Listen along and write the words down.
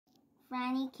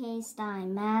Franny K.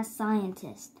 Stein, Math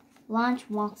Scientist. Lunch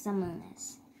walks among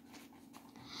us.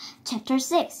 Chapter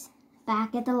 6.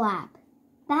 Back at the lab.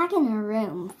 Back in her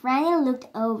room, Franny looked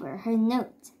over her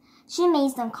notes. She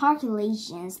made some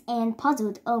calculations and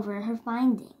puzzled over her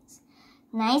findings.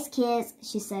 Nice kids,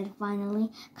 she said finally.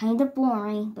 Kind of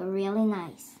boring, but really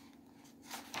nice.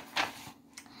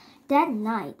 That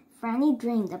night, Franny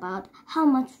dreamed about how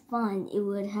much fun it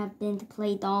would have been to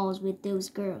play dolls with those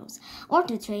girls, or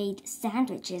to trade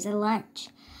sandwiches at lunch.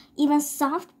 Even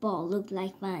softball looked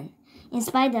like fun, in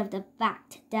spite of the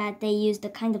fact that they used the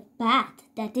kind of bat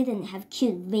that didn't have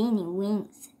cute veiny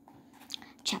wings.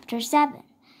 Chapter 7.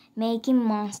 Making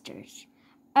Monsters.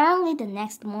 Early the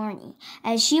next morning,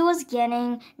 as she was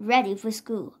getting ready for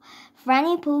school,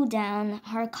 Franny pulled down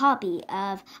her copy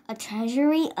of A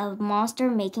Treasury of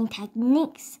Monster-Making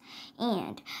Techniques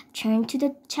and turned to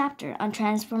the chapter on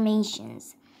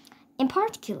transformations. In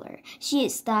particular, she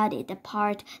studied the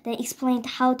part that explained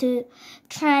how to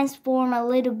transform a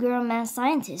little girl math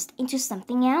scientist into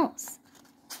something else.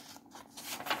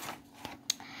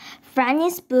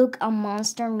 Franny's book on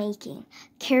monster making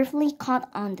carefully cut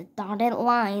on the dotted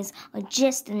lines on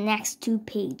just the next 2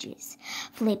 pages.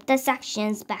 Flip the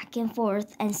sections back and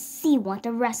forth and see what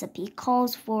the recipe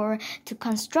calls for to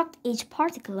construct each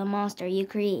particular monster you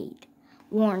create.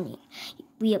 Warning,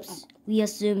 we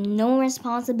assume no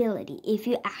responsibility if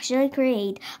you actually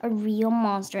create a real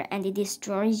monster and it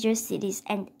destroys your cities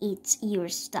and eats your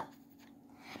stuff.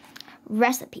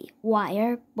 Recipe: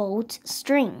 wire, bolts,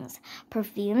 strings,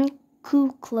 perfume,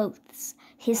 cool clothes,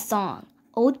 his song,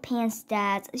 old pants,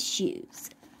 dad's shoes.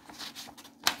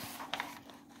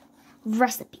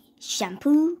 Recipe: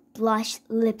 shampoo, blush,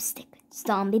 lipstick,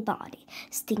 zombie body,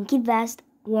 stinky vest,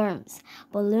 worms,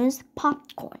 balloons,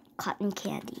 popcorn, cotton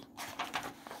candy.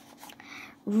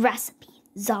 Recipe: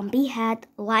 zombie head,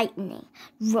 lightning,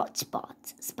 roach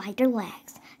spots, spider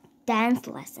legs, dance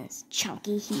lessons,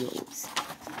 chunky heels.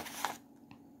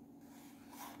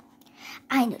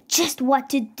 I know just what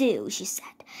to do, she said,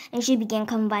 and she began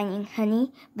combining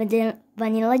honey,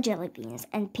 vanilla jelly beans,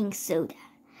 and pink soda.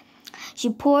 She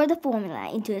poured the formula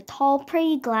into a tall,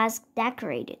 pretty glass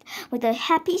decorated with a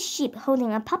happy sheep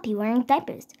holding a puppy wearing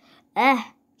diapers.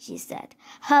 She said,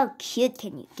 how cute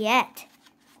can you get?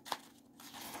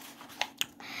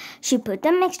 She put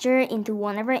the mixture into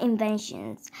one of her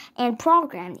inventions and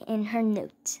programmed in her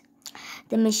notes.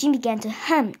 The machine began to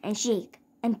hum and shake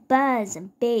and buzz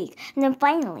and bake, and then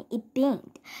finally it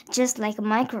binged, just like a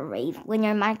microwave when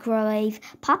your microwave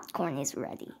popcorn is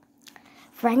ready.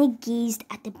 Franny gazed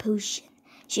at the potion.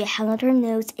 She held her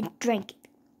nose and drank it.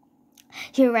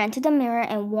 She ran to the mirror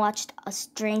and watched a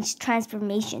strange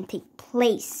transformation take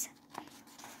place.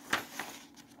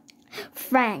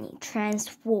 Franny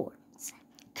transforms.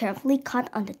 Carefully cut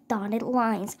on the dotted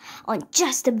lines on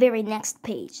just the very next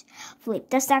page. Flip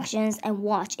the sections and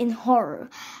watch in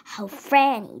horror how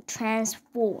Franny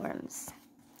transforms.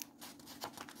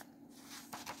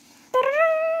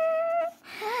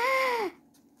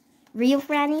 Real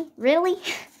Franny? Really?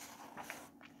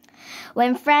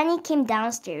 When Franny came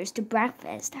downstairs to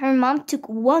breakfast, her mom took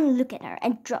one look at her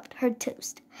and dropped her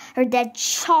toast. Her dad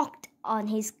choked on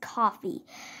his coffee.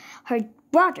 Her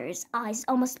brother's eyes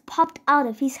almost popped out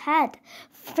of his head.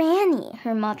 Franny,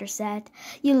 her mother said,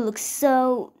 you look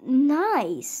so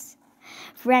nice.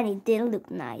 Franny did look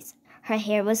nice. Her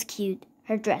hair was cute.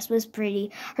 Her dress was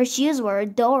pretty. Her shoes were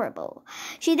adorable.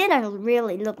 She didn't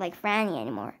really look like Franny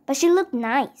anymore, but she looked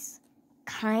nice.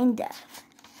 Kind of.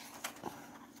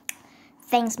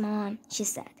 Thanks, Mom, she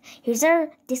said. Here's a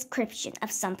description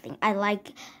of something I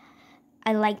like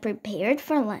prepared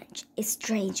for lunch. It's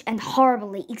strange and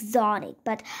horribly exotic,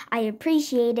 but I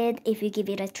appreciate it if you give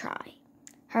it a try.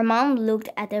 Her mom looked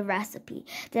at the recipe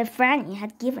that Franny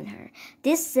had given her.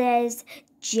 This says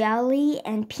jelly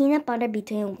and peanut butter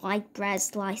between white bread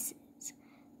slices.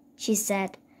 She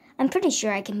said, I'm pretty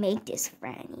sure I can make this,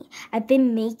 Franny. I've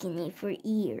been making it for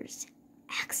years.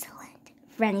 Excellent,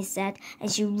 Franny said,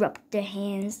 and she rubbed her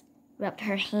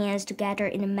hands together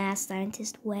in a math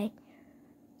scientist way.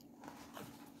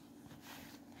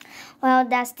 Well,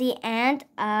 that's the end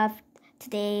of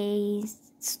today's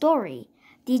story.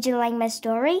 Did you like my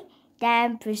story?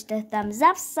 Then push the thumbs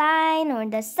up sign or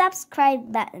the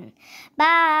subscribe button.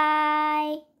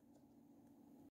 Bye!